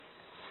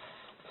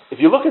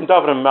you look in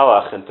David and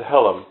Melech and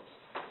Tehillim,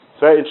 it's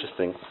very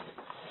interesting.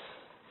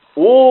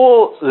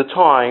 All the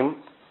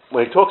time,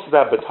 when he talks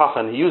about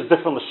Bitachon, he uses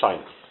different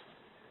Lashonos.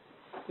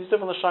 He uses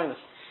different Lashonos.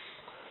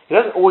 He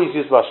doesn't always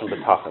use Lashon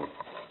Bitachon.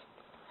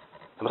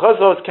 And the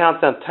Chazal always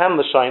counts down 10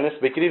 Lashonos,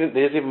 but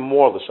there's even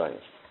more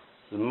Lashonos.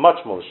 There's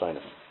much more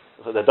Lashonos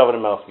that David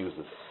and Melech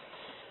uses.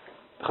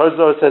 The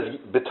Chazal says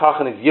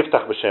Bitachon is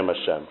Yiftach B'Shem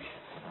Hashem.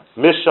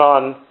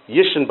 Mishon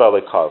Yishin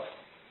Balekav.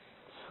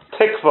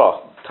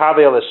 Tikva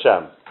Kaveh El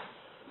Hashem.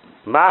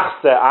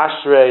 Machse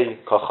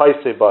Ashrei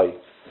Kachayse Bay.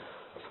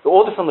 They're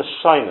all different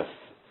Lashonos.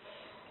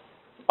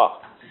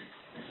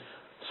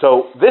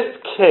 So this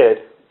kid,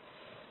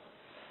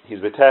 he's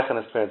Bitachon,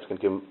 his parents can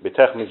give him,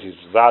 Bitachon means he's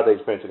Vade,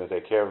 his parents are going to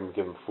take care of him,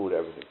 give him food,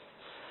 everything.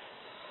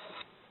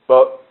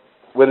 But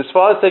when his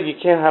father said you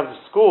can't have the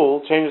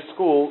school, change the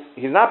school,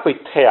 he's not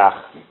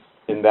Bitach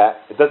in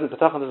that, Bitachon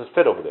doesn't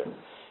fit over there.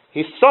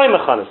 He's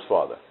Soymech on his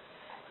father.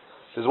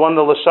 This is one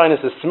of the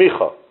Lashonos is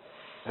Smicha.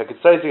 Hashem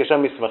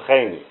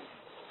Yismacheni.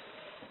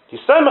 He's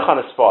Soymech on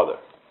his father.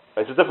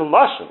 It's a different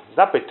Lashon. He's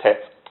not Bitach.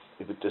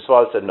 His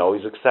father said no,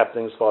 he's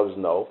accepting his father's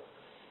no.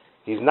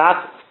 He's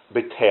not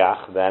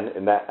Bitach then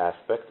in that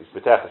aspect. He's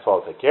Bitach, his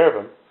father take care of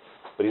him,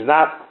 but he's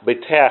not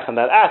Bitach in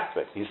that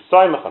aspect. He's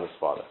Soymech on his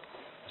father.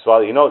 His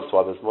father, he knows his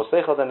father is more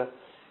seichel than him.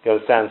 He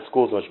understands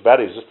school's much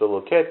better. He's just a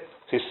little kid.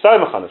 So he's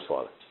Soymech on his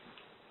father.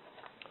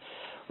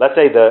 Let's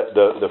say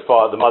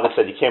the mother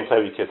said you can't play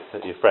with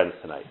your friends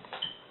tonight.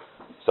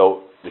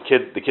 So the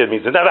kid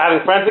means they're never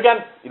having friends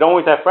again. You don't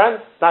want to have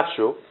friends. It's not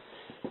true.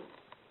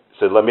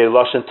 So let me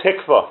Lashon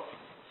Tikva.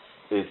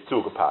 It's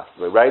too kapas.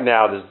 Right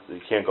now,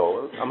 you can't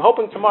go. I'm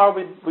hoping tomorrow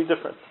will be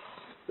different.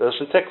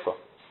 Lashon Tikva.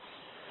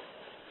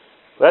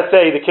 Let's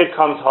say the kid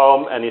comes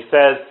home and he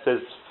says to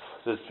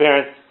his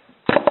parents,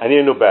 I need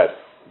a new bed.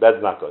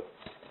 Bed's not good.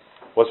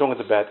 What's wrong with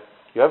the bed?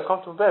 You have a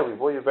comfortable bed. We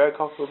bought you a very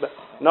comfortable bed.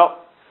 No.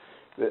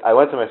 I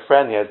went to my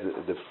friend.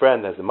 The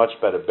friend has a much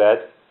better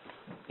bed.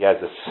 He has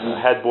this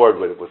headboard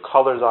with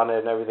colors on it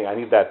and everything. I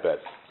need that bed.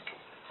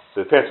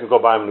 So the parents can go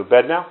buy him a new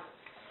bed now?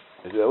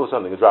 Is it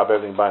something? You drop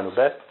everything and buy a new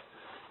bed?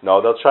 No,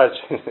 they'll try to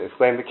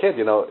explain to the kid,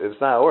 it's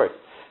not how it works.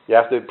 You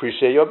have to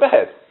appreciate your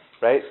bed,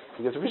 right?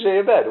 You have to appreciate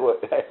your bed.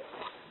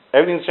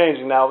 Everything's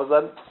changing now all of a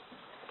sudden.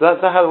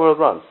 That's not how the world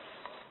runs.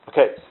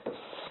 Okay.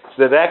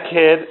 So that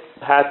kid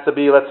has to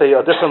be, let's say, a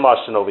different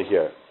lashon over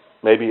here.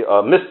 Maybe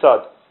a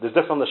misad. There's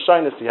different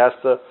lashonos. He has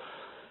to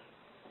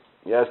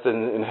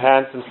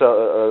enhance himself,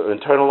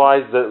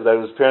 internalize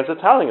that his parents are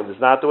telling him.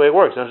 It's not the way it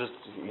works.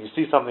 You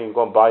see something, you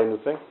go and buy a new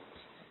thing.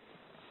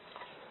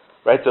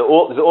 Right? So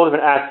there's all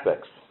different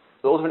aspects.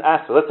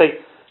 Let's say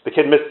the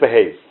kid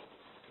misbehaves.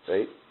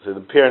 Right? So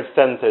the parents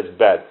send him to his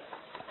bed.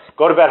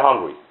 Go to bed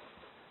hungry.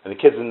 And the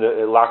kid's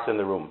locked in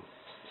the room.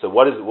 So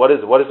what is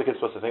the kid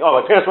supposed to think? Oh,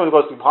 my parents want me to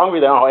go to sleep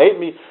hungry, they don't hate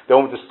me, they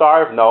want me to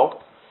starve.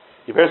 No.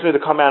 Your parents need to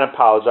come out and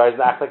apologize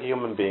and act like a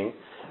human being.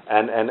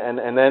 And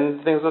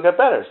then things will get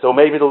better. So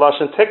maybe the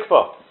Lashon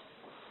Tikva,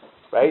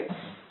 right?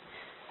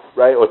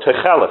 Right? Or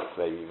Techelis,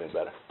 maybe even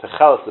better.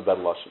 Techelis is the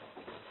better Lashon.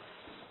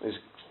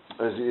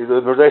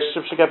 The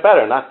relationship should get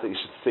better, not that you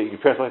should say your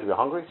parents want you to be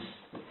hungry.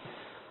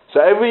 So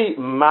every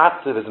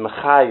matzav is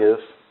mechayev,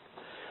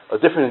 a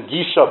different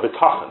gisha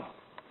bitachon.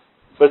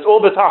 But it's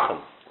all bitachon.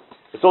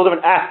 It's all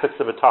different aspects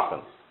of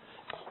bitachon.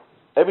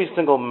 Every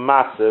single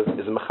matzav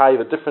is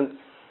mechayev a different.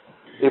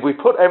 If we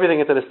put everything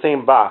into the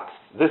same box,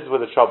 this is where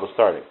the trouble is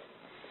starting.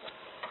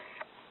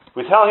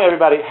 We're telling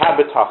everybody, have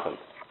bitachon.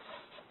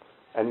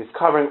 And he's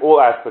covering all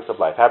aspects of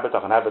life. Have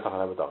bitachon, have bitachon,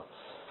 have bitachon.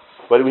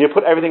 But when you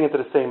put everything into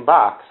the same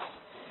box,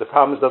 the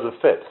problem is it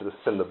doesn't fit. It's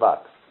in the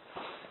box.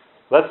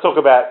 Let's talk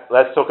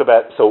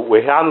about, so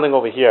we're handling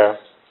over here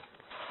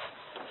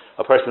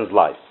a person's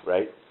life,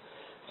 right?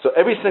 So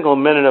every single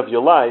minute of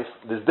your life,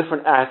 there's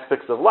different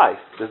aspects of life.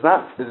 It's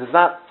not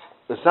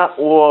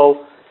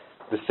all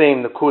the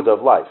same nakuda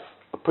of life.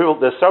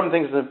 There's some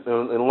things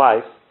in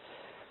life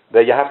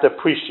that you have to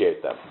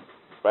appreciate them,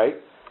 right?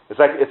 It's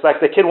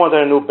like the kid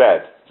wanted a new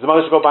bed. Does the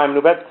mother should go buy him a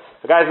new bed?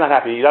 The guy's not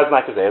happy. He doesn't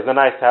like his day. He has a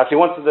nice house.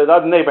 The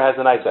other neighbor has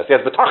a nice house. He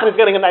has Bitachon is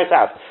getting a nice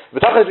house.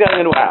 Bitachon is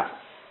getting a new house.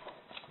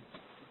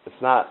 It's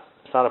not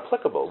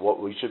applicable.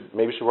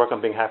 Maybe you should work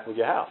on being happy with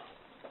your house.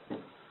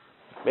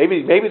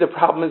 Maybe the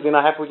problem is you're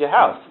not happy with your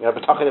house. You have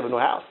Bitachon of a new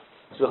house.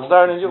 So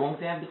won't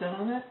they have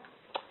Bitachon on that?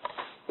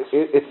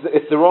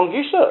 It's the wrong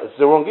gisha. It's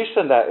the wrong gisha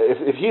in that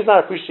if he's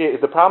not appreciating,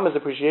 if the problem is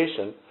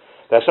appreciation,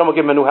 that Hashem will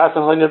give him a new house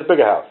and he'll need a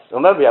bigger house.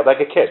 He'll never be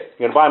like a kid.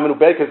 You're going to buy him a new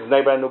bed because his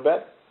neighbor had a new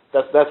bed.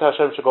 That's how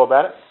Hashem should go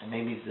about it. And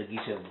maybe it's the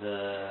gisha of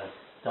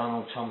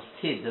Donald Trump's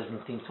kid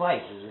doesn't think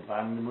twice. If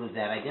I'm in the mood of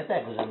that, I get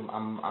that because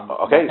I'm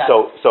okay.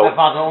 So my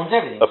father owns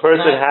everything. A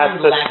person has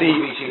to see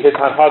his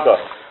hanhaga.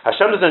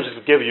 Hashem doesn't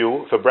just give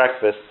you for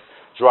breakfast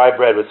dry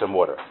bread with some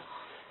water.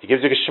 He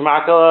gives you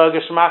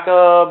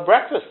geshmaka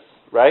breakfast,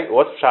 right?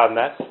 What's pshat in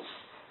that?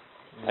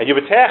 And you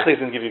betech, he's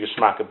going to give you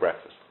geshmaka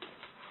breakfast.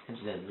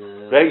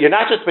 Right? You're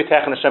not just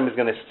betech and Hashem is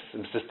going to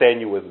sustain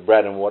you with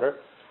bread and water.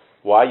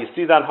 Why? You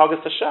see that on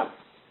Haggis Hashem.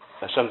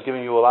 Hashem's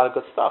giving you a lot of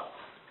good stuff.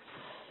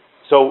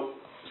 So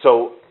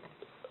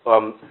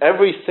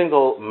every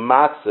single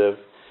matziv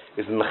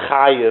is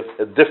mechayiv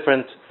a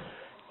different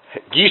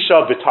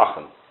gisha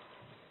bitachon.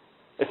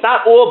 It's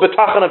not all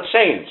bitachon of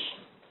change.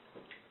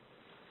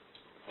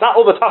 It's not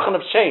all bitachon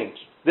of change.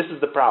 This is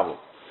the problem.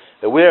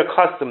 That we're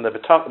accustomed that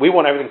we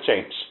want everything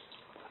changed.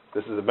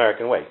 This is the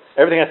American way.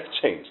 Everything has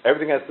to change.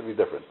 Everything has to be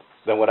different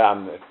than what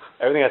I'm.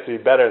 Everything has to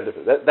be better and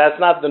different. That's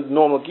not the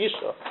normal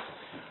gisha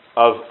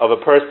of a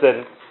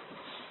person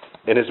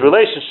in his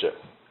relationship.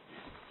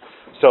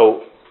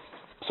 So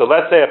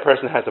let's say a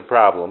person has a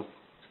problem,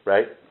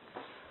 right?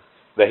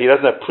 That he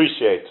doesn't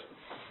appreciate.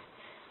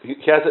 He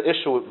has an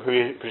issue with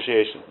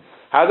appreciation.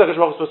 How is the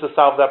Baruch supposed to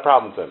solve that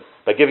problem for him?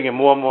 By giving him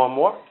more and more and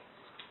more?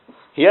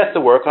 He has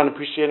to work on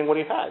appreciating what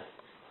he has.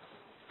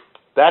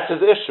 That's his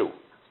issue,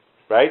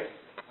 right?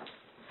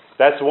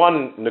 That's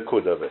one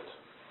nikud of it.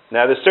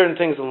 Now, there's certain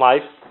things in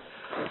life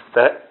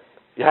that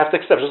you have to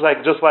accept. Just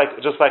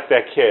like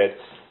that kid,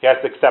 he has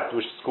to accept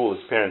which school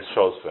his parents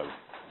chose for him.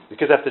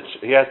 Because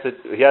he has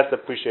to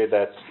appreciate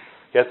that.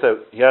 He has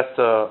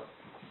to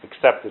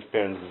accept his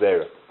parents'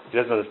 zera. He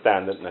doesn't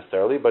understand it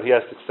necessarily, but he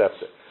has to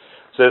accept it.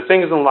 So there are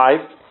things in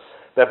life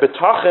that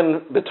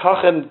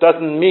bitachon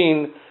doesn't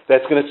mean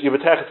that your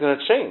bitachon is going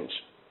to change.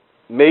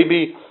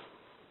 Maybe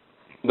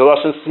the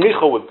lashon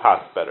smicha would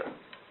pass better.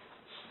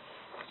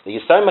 You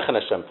samech on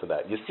Hashem for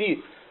that. You see,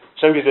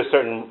 Hashem gives you a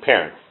certain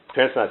parent.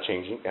 Parents are not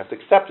changing. You have to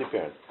accept your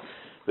parents.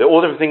 There are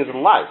all different things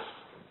in life.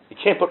 You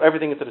can't put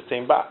everything into the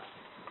same box.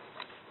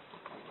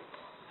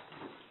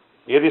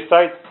 You hear the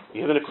side?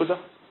 You hear the nekuda?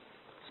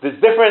 There's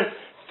different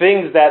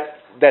things that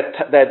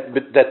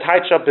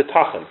touch up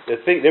bitachon.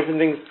 There's different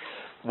things.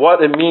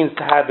 What it means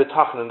to have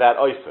bitachon in that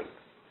oifen.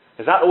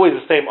 It's not always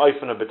the same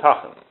oifen of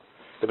bitachon.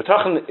 The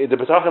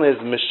bitachon is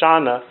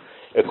mishana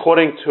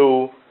according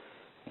to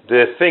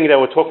the thing that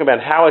we're talking about,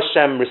 how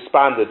Hashem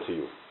responded to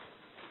you.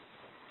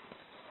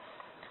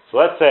 So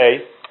let's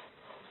say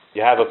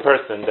you have a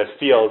person that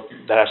feels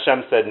that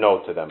Hashem said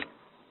no to them,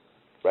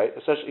 right?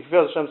 He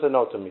feels Hashem said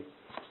no to me.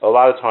 A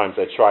lot of times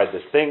I tried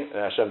this thing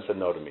and Hashem said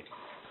no to me.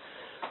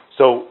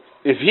 So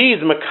if he's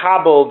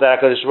makabel that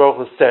HaKadosh Baruch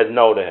Hu said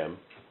no to him,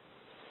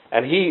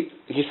 and he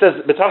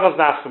says bitachon's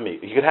not for me.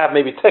 He could have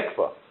maybe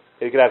tikva.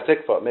 He could have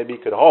tikva. Maybe he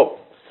could hope.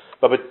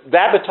 But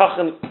that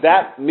bitachon,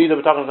 that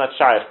midah bitachon is not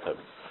shaykh to him.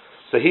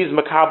 So he's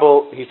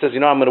makabel. He says,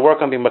 I'm going to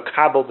work on being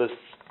makabel this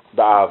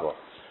ba'ava.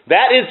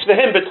 That is for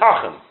him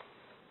bitachon.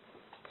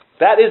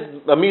 That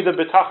is a midah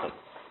bitachon.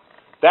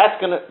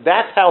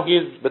 That's how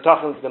his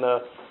bitachon is going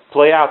to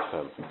play out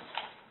for him.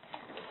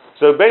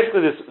 So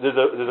basically,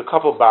 there's a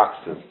couple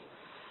boxes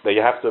that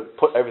you have to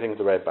put everything in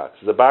the right box.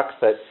 There's a box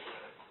that,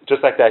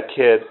 just like that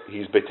kid,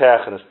 he's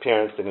betach and his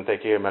parents, they're going to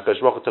take care of him. HaKadosh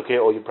Baruch Hu took care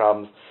of all your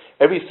problems.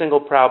 Every single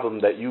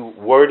problem that you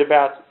worried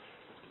about,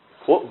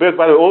 by the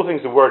way, all the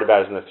things they're worried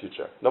about is in the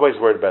future. Nobody's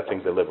worried about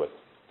things they live with.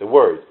 They're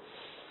worried.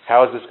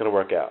 How is this going to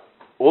work out?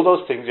 All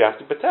those things you have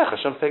to betach.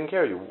 Hashem's taking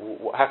care of you.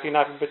 How can you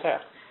not be betach?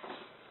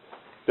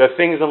 There are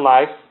things in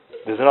life,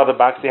 there's another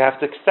box, you have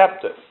to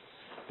accept it.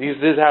 This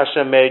is how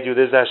Hashem made you,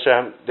 this is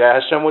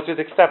Hashem wants you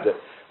to accept it.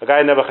 A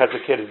guy never has a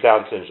kid who's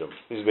Down syndrome.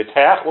 He's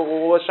betach,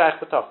 what's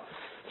shaykh betach?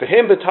 For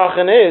him,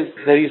 bitachon is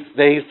that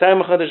he's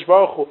samech HaKadosh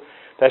Baruch Hu,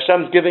 that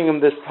Hashem's giving him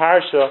this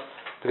parsha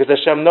because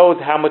Hashem knows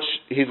how much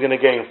he's going to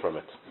gain from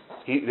it.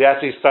 He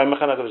actually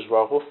samech HaKadosh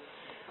Baruch Hu,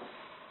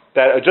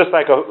 that just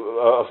like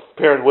a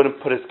parent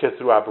wouldn't put his kid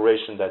through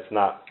operation that's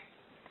not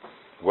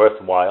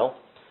worthwhile,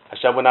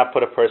 Hashem would not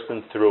put a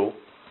person through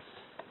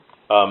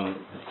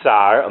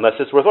tsar unless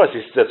it's worthwhile.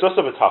 That's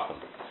also bitachon.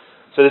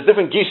 So there's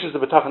different gishas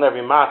of bitachon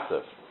every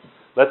matzav.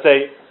 Let's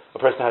say a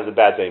person has a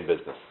bad day in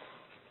business,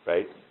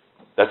 right?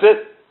 That's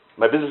it.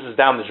 My business is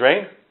down the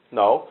drain?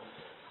 No.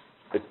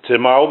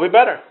 Tomorrow will be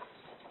better.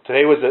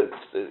 Today what's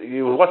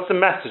the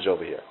message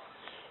over here?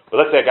 But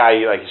let's say a guy,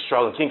 he's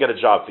struggling, can't get a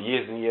job for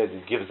years and years,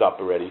 he gives up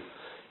already.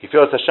 He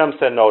feels Hashem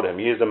said no to him.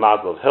 He is the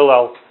mazel of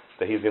Hillel,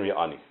 that he's going to be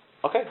ani.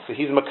 Okay, so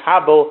he's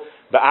makabel,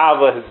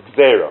 ba'ava, his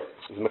gzera.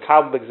 He's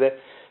makabel, b'gzera.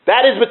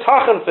 That is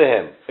bitachon for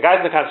him. The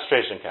guy's in the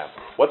concentration camp.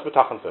 What's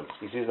bitachon for him?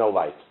 He sees no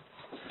light.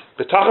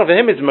 Bitachon for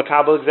him is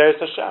makabel, gzera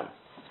Hashem.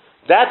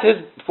 That's his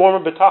form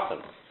of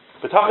bitachon.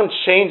 Bitachon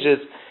changes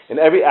in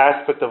every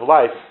aspect of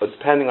life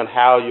depending on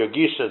how your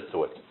gisha is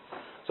to it.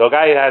 So a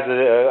guy has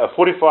a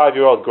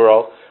 45-year-old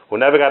girl who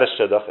never got a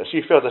shidduch, and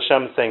she feels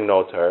Hashem saying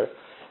no to her,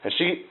 and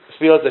she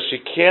feels that she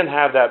can't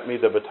have that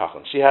midah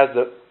bitachon. She has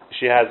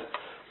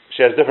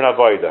different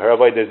avodah. Her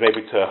avodah is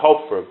maybe to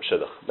hope for a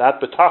shidduch, not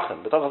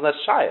bitachon. Bitachon is not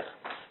shaykh.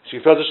 She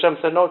feels Hashem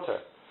said no to her,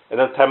 and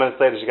then 10 minutes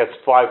later she gets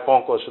 5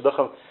 phone calls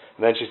shidduchim,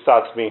 and then she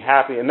starts being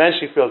happy, and then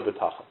she feels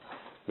bitachon.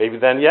 Maybe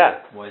then, yeah.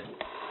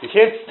 You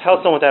can't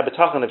tell someone to have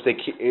bitachon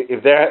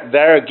if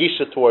their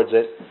gisha towards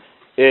it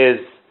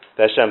is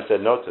that Hashem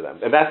said no to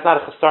them, and that's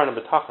not a chasarn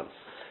of bitachon.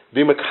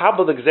 Being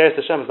makabel the gzeres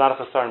Hashem is not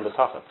a chasarn of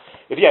bitachon.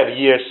 If you have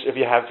yish, if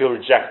you feel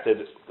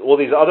rejected, all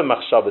these other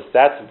machshavas,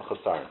 that's a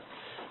chasarn.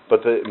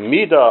 But the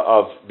midah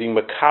of being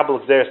makabel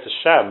gzeres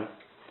Hashem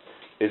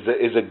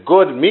is a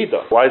good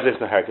midah. Why is this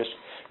nehergish?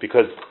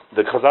 Because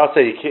the Chazal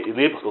say,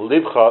 we're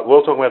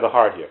talking about the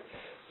heart here.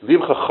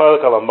 Libcha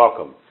cholek ala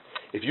makom.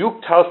 If you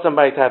tell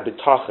somebody to have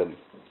bitachon,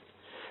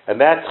 and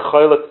that's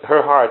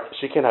her heart,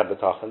 she can't have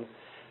bitachon,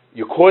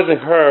 you're causing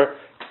her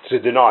to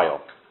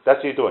denial. That's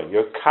what you're doing.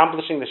 You're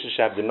accomplishing the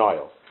shishab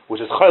denial,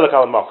 which is cholak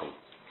al makom.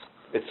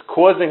 It's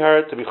causing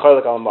her to be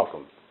cholak al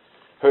makom.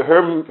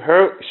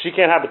 She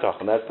can't have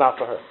bitachon. That's not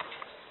for her.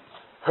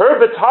 Her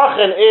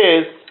bitachon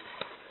is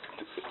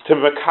to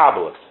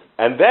makabel it,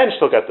 and then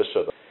she'll get the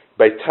shidduch.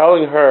 By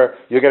telling her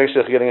you're getting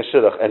a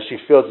shidduch, and she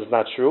feels it's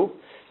not true,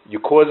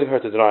 you're causing her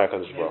to deny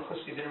HaKadosh Baruch Hu.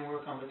 Because she didn't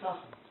work on Bitachon.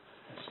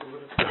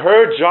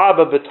 Her job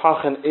of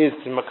bitachon is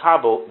to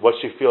makabel what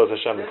she feels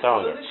Hashem is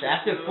telling her.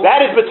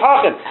 That is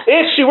bitachon.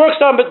 If she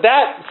works on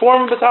that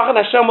form of bitachon,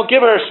 Hashem will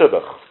give her a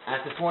shidduch.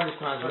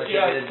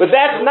 But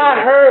that's not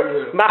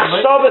her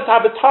machshavas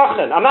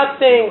ha-bitachon. I'm not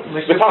saying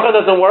bitachon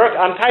doesn't work.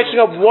 I'm touching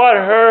up what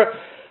her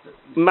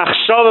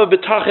machshava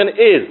bitachon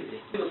is.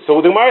 So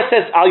the Gemara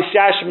says, Al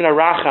yishash min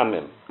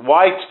arachamim.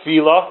 Why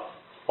tefillah?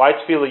 Why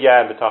tefillah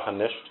yeah and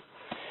bitachon nisht?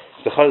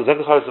 The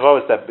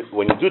Chazal is that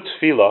when you do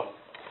tefillah,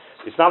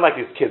 it's not like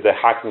these kids are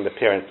hacking the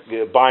parents.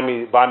 Buy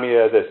me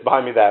this,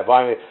 buy me that,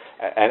 buy me,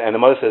 and the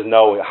mother says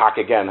no, hack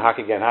again.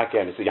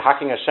 So you're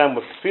hacking Hashem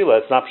with tefillah.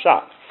 It's not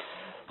pshat.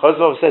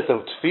 Chazal says in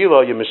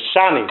tefillah you're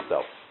mishana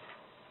yourself.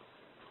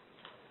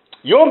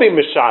 You're being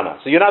mishana,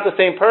 so you're not the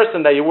same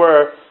person that you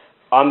were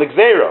on the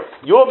gzeira.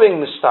 You're being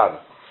mishana.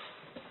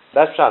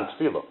 That's pshat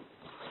tefillah.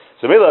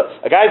 So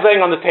a guy's laying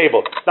on the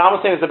table. Saddam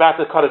Hussein is about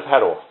to cut his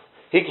head off.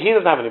 He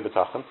doesn't have any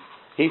bitachon.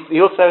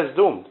 He'll say it's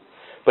doomed,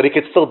 but he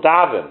could still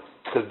daven.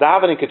 Because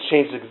davening could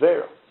change the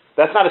gzeira.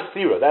 That's not a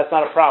stira. That's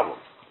not a problem.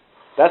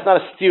 That's not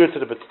a stira to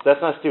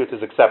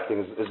his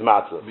accepting his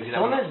matzah.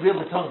 Someone that's real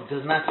bitachon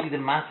does not see the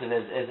matzah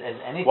as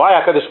anything. Why?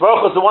 HaKadosh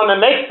Baruch Hu is the one that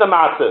makes the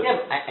matzah. Yeah,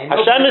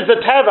 Hashem is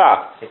the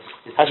teva.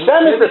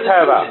 Hashem is the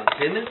teva.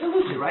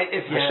 Right?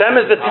 Hashem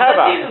is the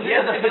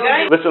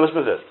teva. Listen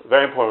to this.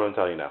 Very important. I'm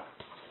telling you now.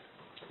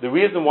 The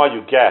reason why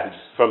you get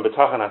from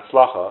bitachon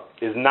hatzlacha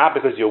is not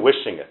because you're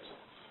wishing it.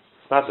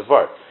 It's not the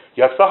word.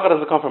 Your hatzlacha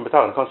doesn't come from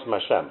bitachon. It comes from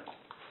Hashem.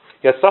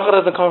 Yatzachar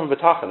doesn't come from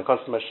Bitachon, it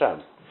comes from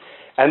Hashem.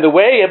 And the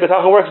way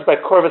Bitachon works is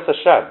by Korvus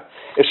Hashem.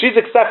 If she's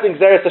accepting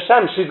Zeres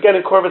Hashem, she's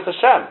getting Korvus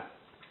Hashem.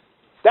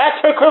 That's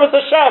her Korvus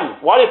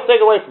Hashem. Why do you take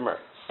away from her?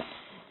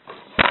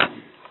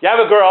 You have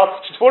a girl,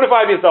 she's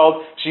 45 years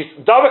old, she's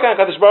Davak and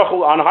Kadosh Baruch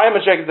Hu on a higher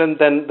majek than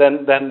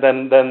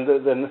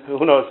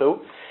who knows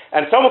who,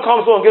 and someone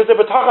comes along and gives her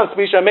Bitachon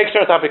speech and makes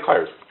sure to have a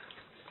curse.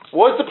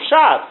 What's the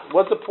pshat?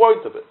 What's the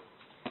point of it?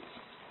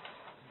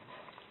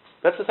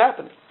 That's what's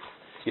happening.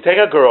 You take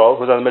a girl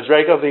who's on the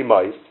Madrega of the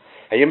Imais,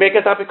 and you make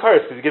her happy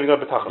curse because you're giving her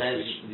a bitachon speech.